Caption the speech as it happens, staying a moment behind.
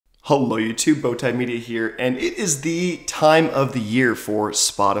Hello YouTube, Bowtied Media here, and it is the time of the year for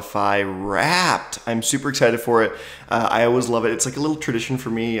Spotify Wrapped. I'm super excited for it. I always love it. It's like a little tradition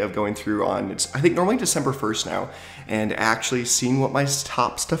for me of going through on, I think normally December 1st now, and actually seeing what my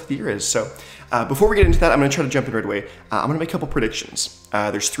top stuff of the year is. So before we get into that, I'm gonna try to jump in right away. I'm gonna make a couple predictions.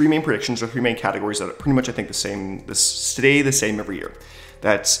 There's three main predictions, or three main categories that are pretty much, I think, stay the same every year.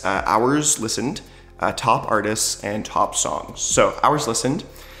 That's hours listened, top artists, and top songs. So hours listened.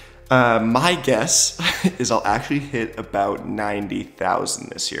 My guess is I'll actually hit about 90,000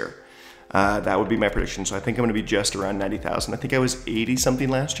 this year. That would be my prediction. So I think I'm gonna be just around 90,000. I think I was 80 something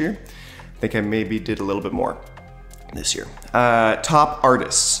last year. I think I maybe did a little bit more this year. Top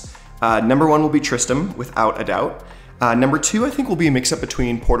artists. Number one will be Tristam, without a doubt. Number two, I think, will be a mix up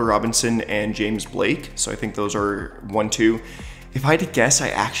between Porter Robinson and James Blake. So I think those are 1, 2. If I had to guess, I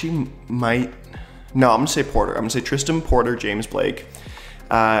actually might, no, I'm gonna say Porter. I'm gonna say Tristam, Porter, James Blake.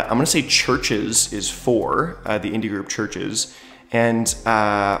 I'm gonna say Churches is 4, the indie group Churches. And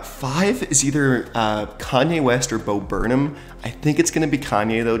 5 is either Kanye West or Bo Burnham. I think it's gonna be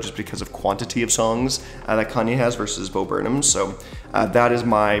Kanye though, just because of quantity of songs that Kanye has versus Bo Burnham. So that is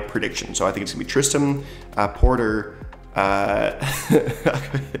my prediction. So I think it's gonna be Tristam, Porter,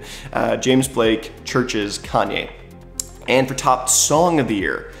 James Blake, Churches, Kanye. And for top song of the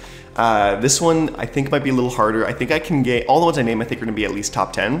year, this one I think might be a little harder. I think I can get, all the ones I name I think are gonna be at least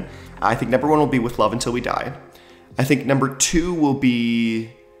top 10. I think number 1 will be With Love Until We Die. I think number 2 will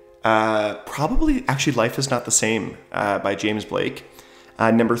be probably actually Life Is Not the Same by James Blake.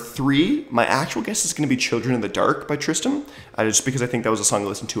 Number 3, my actual guess is gonna be Children of the Dark by Tristam, just because I think that was a song I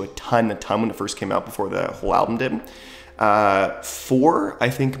listened to a ton when it first came out before the whole album did. 4, I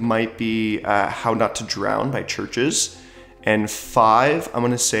think might be How Not to Drown by Churches. And 5, I'm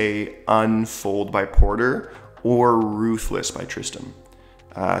gonna say Unfold by Porter or Ruthless by Tristam.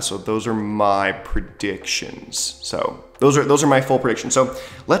 So those are my predictions. So those are my full predictions. So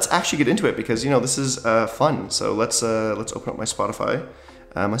let's actually get into it because, you know, this is fun. So let's open up my Spotify.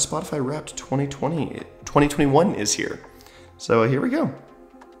 My Spotify Wrapped 2021 is here. So here we go. I'm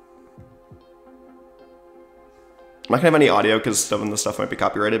not gonna have any audio because some of the stuff might be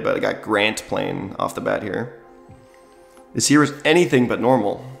copyrighted, but I got Grant playing off the bat here. This year is anything but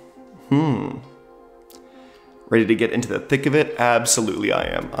normal. Ready to get into the thick of it? Absolutely I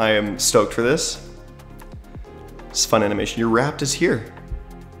am. I am stoked for this. It's fun animation. Your Wrapped is here.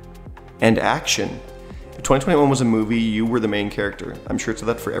 And action. If 2021 was a movie, you were the main character. I'm sure it's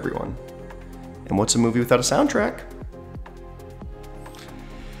that for everyone. And what's a movie without a soundtrack?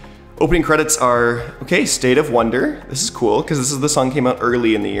 Opening credits are, okay, State of Wonder. This is cool, because this is the song came out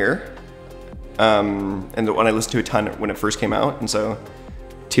early in the year. And when I listened to a ton when it first came out, and so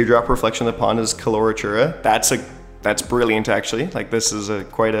Teardrop Reflection of the Pond is Coloratura. That's brilliant actually. Like this is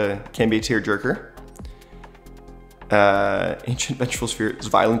can be a tearjerker. Ancient Vengeful Spirit is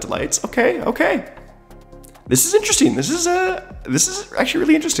Violent Delights. Okay. This is interesting. This is actually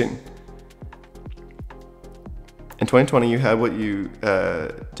really interesting. In 2020 you had what you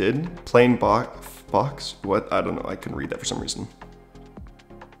did. Plain box. What? I don't know. I couldn't read that for some reason.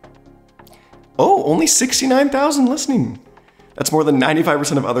 Oh, only 69,000 listening. That's more than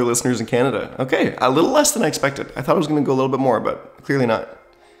 95% of other listeners in Canada. Okay, a little less than I expected. I thought it was gonna go a little bit more, but clearly not.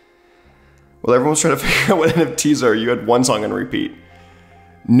 Well, everyone's trying to figure out what NFTs are. You had one song on repeat.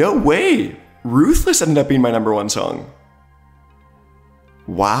 No way! Ruthless ended up being my number 1 song.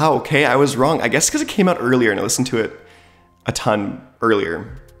 Wow, okay, I was wrong. I guess because it came out earlier and I listened to it a ton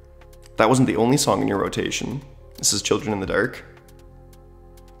earlier. That wasn't the only song in your rotation. This is Children in the Dark.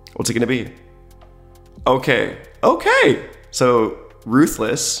 What's it gonna be? Okay. So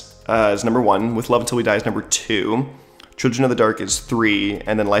Ruthless is number 1. With Love Until We Die is number 2. Children of the Dark is 3,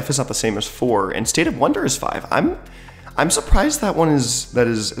 and then Life Is Not the Same as 4, and State of Wonder is 5. I'm surprised that one is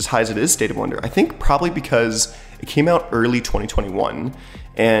as high as it is. State of Wonder. I think probably because it came out early 2021,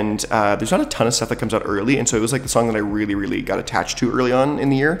 and there's not a ton of stuff that comes out early, and so it was like the song that I really got attached to early on in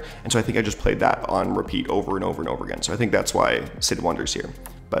the year, and so I think I just played that on repeat over and over and over again. So I think that's why State of Wonder is here.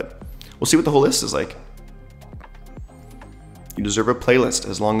 But we'll see what the whole list is like. You deserve a playlist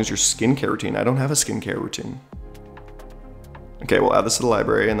as long as your skincare routine. I don't have a skincare routine. Okay, we'll add this to the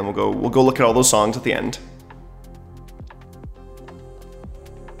library and then we'll go look at all those songs at the end.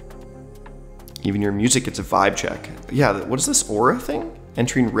 Even your music gets a vibe check. Yeah, what is this aura thing?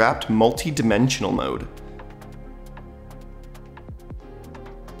 Entering Wrapped multi-dimensional mode.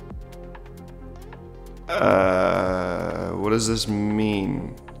 What does this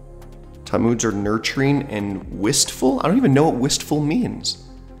mean? Top moods are nurturing and wistful? I don't even know what wistful means.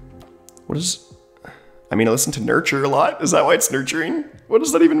 What is... I mean, I listen to Nurture a lot. Is that why it's nurturing? what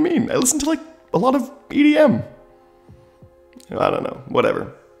does that even mean? I listen to like a lot of EDM. I don't know,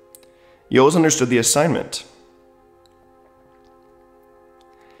 whatever. You always understood the assignment.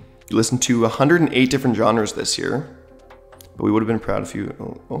 You listened to 108 different genres this year, but we would have been proud if you,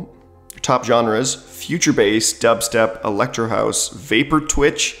 Your top genres, future bass, dubstep, electro house, vapor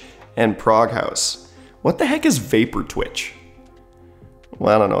twitch, and prog house. What the heck is vapor twitch?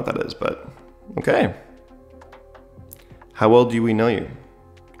 Well, I don't know what that is, but okay. How well do we know you?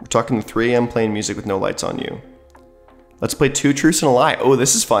 We're talking 3 a.m. playing music with no lights on you. Let's play 2 truths and a lie. Oh,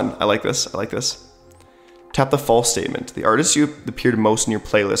 this is fun. I like this. I like this. Tap the false statement. The artist who appeared most in your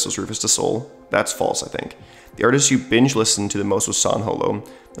playlist was Rufus Du Sol. That's false, I think. The artist you binge listened to the most was San Holo.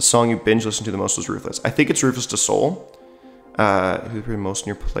 The song you binge listened to the most was Ruthless. I think it's Rufus Du Sol. Who appeared most in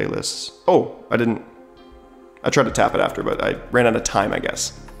your playlists? Oh, I tried to tap it after, but I ran out of time, I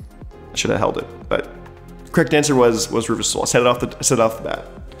guess. I should have held it, but correct answer was Rufus Du Sol. I said it off the bat.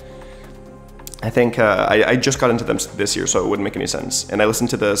 I think I just got into them this year, so it wouldn't make any sense. And I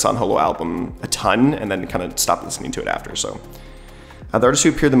listened to the San Holo album a ton, and then kind of stopped listening to it after. So the artist who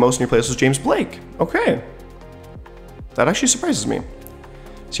appeared the most in your playlist was James Blake. Okay, that actually surprises me.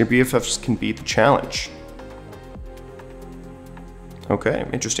 So your BFFs can beat the challenge. Okay,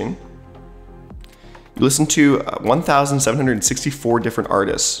 interesting. You listened to 1,764 different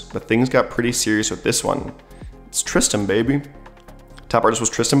artists, but things got pretty serious with this one. It's Tristan, baby. Top artist was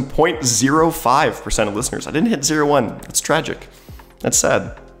Tristan, 0.05% of listeners. I didn't hit 0.1. That's tragic. That's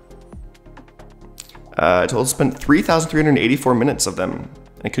sad. I total spent 3,384 minutes of them.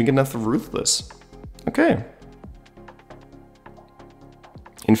 I couldn't get enough of Ruthless. Okay.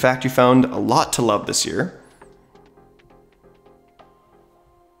 In fact, you found a lot to love this year.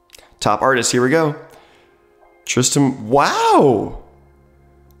 Top artist, here we go. Tristan, wow!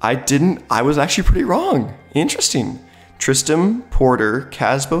 I was actually pretty wrong. Interesting. Tristan, Porter,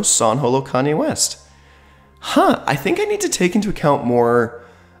 Casbo, San Holo, Kanye West. I think I need to take into account more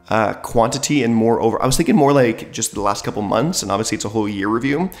quantity and more over. I was thinking more like just the last couple months, and obviously it's a whole year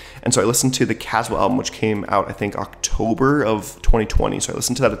review. And so I listened to the Casbo album, which came out, I think, October of 2020. So I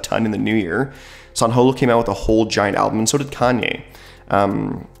listened to that a ton in the new year. San Holo came out with a whole giant album, and so did Kanye.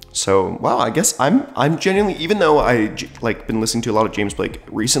 So wow, I guess I'm genuinely, even though I been listening to a lot of James Blake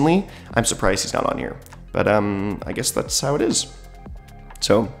recently, I'm surprised he's not on here. But I guess that's how it is.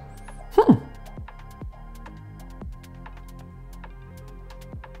 So,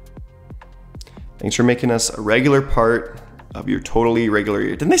 Thanks for making us a regular part of your totally regular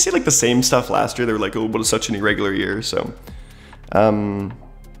year. Didn't they say like the same stuff last year? They were like, oh, what is such an irregular year? So,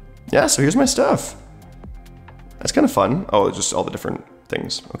 yeah, so here's my stuff. That's kind of fun. Oh, it's just all the different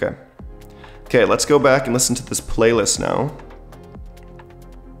things. Okay. Okay, let's go back and listen to this playlist now.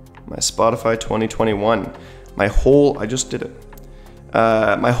 My Spotify 2021. I just did it.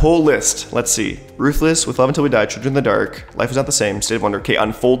 My whole list. Let's see. Ruthless, With Love Until We Die, Children in the Dark, Life Is Not the Same, State of Wonder. Okay,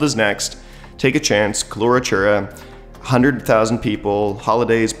 Unfold is next. Take a Chance, Kalura Chura, 100,000 People,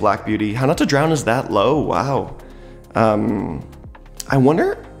 Holidays, Black Beauty. How Not to Drown is that low? Wow. I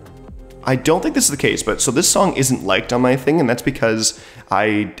wonder. I don't think this is the case, but so this song isn't liked on my thing, and that's because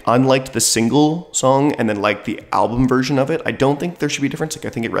I unliked the single song and then liked the album version of it. I don't think there should be a difference. Like, I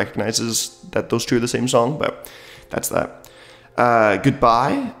think it recognizes that those two are the same song, but that's that.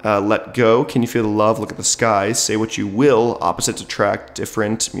 Goodbye, Let Go, Can You Feel the Love, Look at the Sky, Say What You Will, Opposites Attract,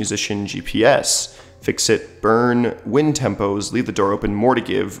 Different, Musician, GPS, Fix It, Burn, Wind Tempos, Leave the Door Open, More to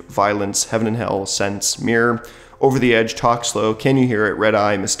Give, Violence, Heaven and Hell, Sense, Mirror, Over the Edge, Talk Slow, Can You Hear It, Red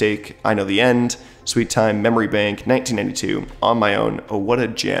Eye, Mistake, I Know the End, Sweet Time, Memory Bank, 1992, On My Own. Oh, what a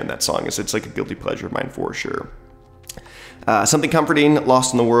jam that song is. It's like a guilty pleasure of mine for sure. Something Comforting,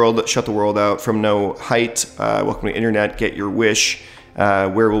 Lost in the World, Shut the World Out, From No Height, Welcome to the Internet, Get Your Wish,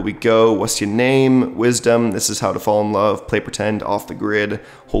 Where Will We Go, What's Your Name, Wisdom, This Is How to Fall in Love, Play Pretend, Off the Grid,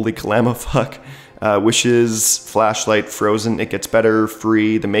 Holy Calamafuck, Wishes, Flashlight, Frozen, It Gets Better,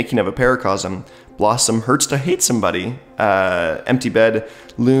 Free, The Making of a Paracosm, Blossom, Hurts to Hate Somebody, Empty Bed,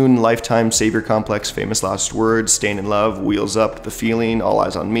 Loon, Lifetime, Savior Complex, Famous Last Words, Staying in Love, Wheels Up, The Feeling, All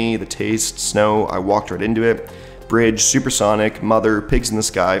Eyes on Me, The Taste, Snow, I Walked Right Into It, Bridge, Supersonic, Mother, Pigs in the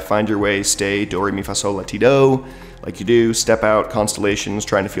Sky, Find Your Way, Stay, Do Re Mi Fa Sol La Ti Do, Like You Do, Step Out, Constellations,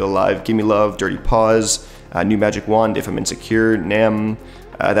 Trying to Feel Alive, Gimme Love, Dirty Paws, New Magic Wand, If I'm Insecure, Nam,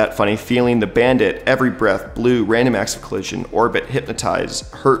 That Funny Feeling, The Bandit, Every Breath, Blue, Random Acts of Collision, Orbit, Hypnotize,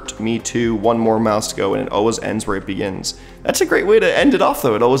 Hurt, Me Too, One More Mouse to Go, and It Always Ends Where It Begins. That's a great way to end it off,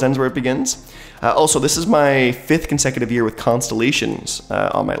 though. It always ends where it begins. Also, this is my 5th consecutive year with Constellations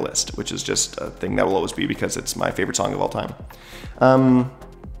on my list, which is just a thing that will always be because it's my favorite song of all time.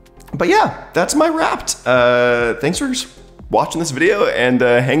 But yeah, that's my Wrapped. Thanks for watching this video and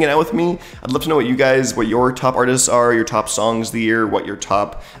hanging out with me. I'd love to know what your top artists are, your top songs of the year, what your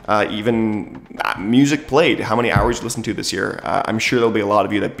top even music played, how many hours you listened to this year. I'm sure there'll be a lot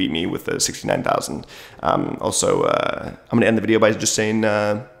of you that beat me with the 69,000. Also, I'm gonna end the video by just saying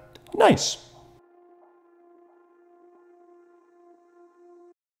nice.